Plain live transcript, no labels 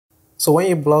So when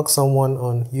you block someone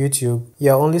on YouTube,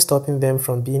 you're only stopping them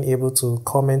from being able to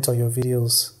comment on your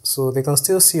videos. So they can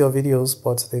still see your videos,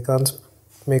 but they can't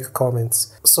make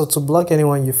comments. So to block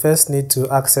anyone, you first need to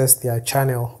access their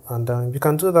channel, and you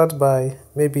can do that by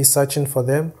maybe searching for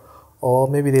them, or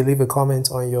maybe they leave a comment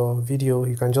on your video.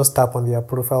 You can just tap on their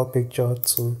profile picture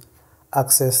to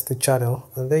access the channel,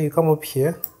 and then you come up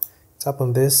here, tap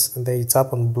on this, and then you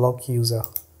tap on block user.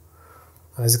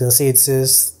 As you can see, it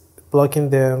says blocking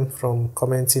them from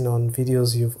commenting on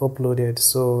videos you've uploaded,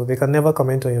 so they can never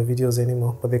comment on your videos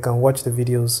anymore, but they can watch the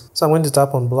videos. So I'm going to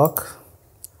tap on block.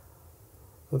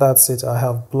 That's it. I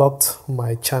have blocked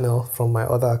my channel from my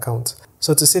other account.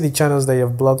 So to see the channels that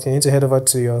you've blocked, you need to head over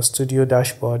to your studio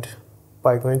dashboard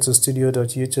by going to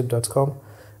studio.youtube.com.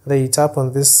 Then you tap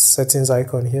on this settings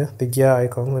icon here, the gear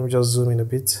icon. Let me just zoom in a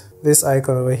bit. This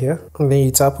icon over here, and then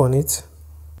you tap on it.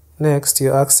 Next,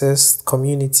 you access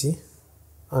community,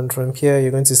 and from here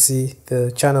you're going to see the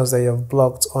channels that you have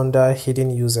blocked under hidden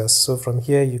users. So from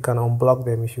here you can unblock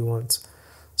them if you want.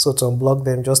 So to unblock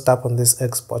them, just tap on this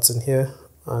X button here,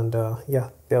 and yeah,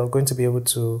 they're going to be able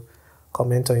to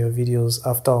comment on your videos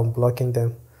after unblocking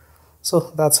them. So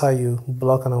that's how you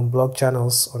block and unblock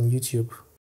channels on YouTube.